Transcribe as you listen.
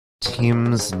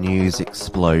Tim's News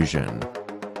Explosion.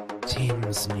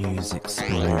 Tim's News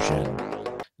Explosion.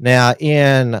 Now,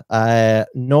 in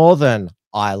Northern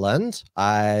Ireland,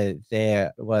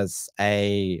 there was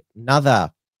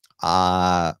another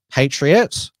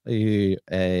patriot who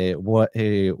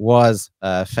was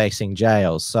facing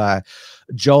jail. So,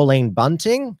 Jolene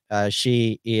Bunting,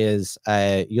 she is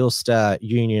a Ulster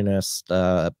Unionist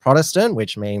Protestant,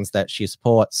 which means that she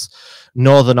supports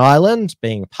Northern Ireland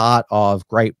being part of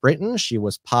Great Britain. She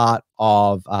was part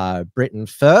of Britain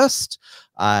First.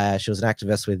 She was an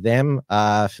activist with them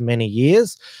for many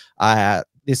years.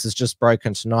 This is just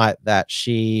broken tonight that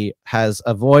she has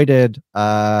avoided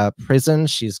prison.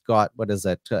 She's got, what is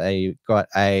it? Got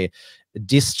a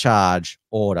discharge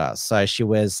order. So she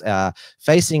was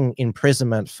facing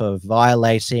imprisonment for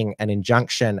violating an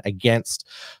injunction against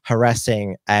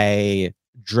harassing a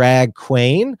drag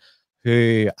queen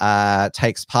who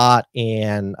takes part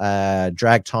in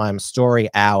Drag Time Story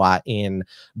Hour in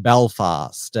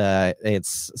Belfast.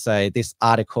 So this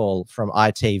article from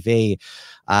ITV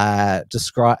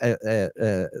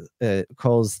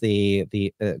calls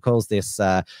this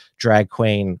drag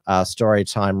queen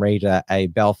Storytime reader a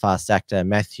Belfast actor,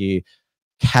 Matthew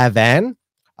Cavan,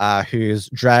 whose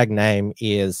drag name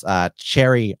is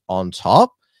Cherrie Ontop.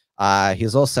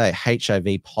 He's also HIV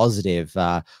positive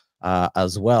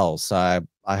as well. So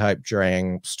I hope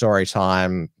during story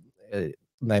time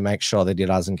they make sure that he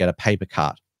doesn't get a paper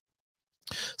cut.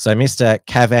 So Mr.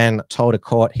 Cavan told a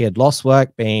court he had lost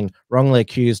work, been wrongly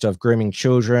accused of grooming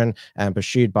children and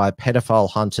pursued by pedophile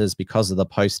hunters because of the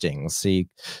postings. He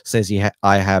says,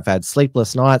 I have had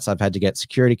sleepless nights. I've had to get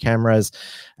security cameras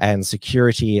and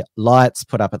security lights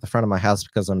put up at the front of my house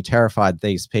because I'm terrified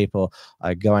these people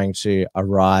are going to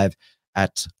arrive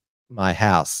at my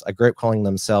house. A group calling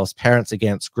themselves Parents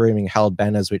Against Grooming held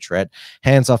banners which read,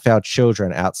 "Hands off our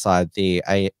children," outside the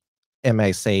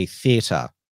MAC Theatre.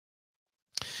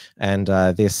 And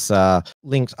this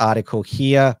linked article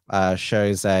here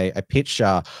shows a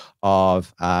picture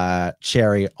of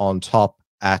Cherrie Ontop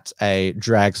at a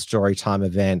drag storytime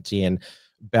event in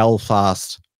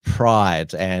Belfast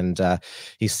Pride, and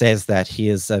he says that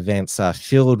his events are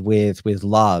filled with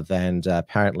love, and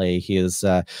apparently his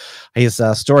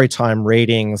storytime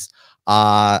readings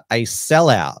are a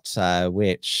sellout,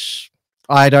 which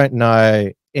I don't know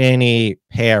any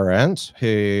parent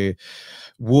who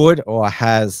would or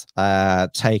has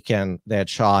taken their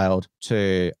child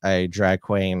to a drag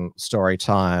queen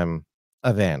storytime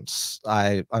event.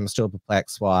 I'm still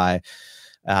perplexed why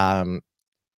any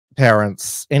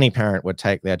parent would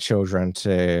take their children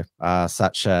to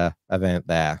such a event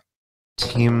there.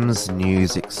 Tim's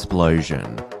News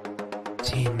Explosion.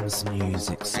 Tim's News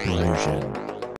Explosion.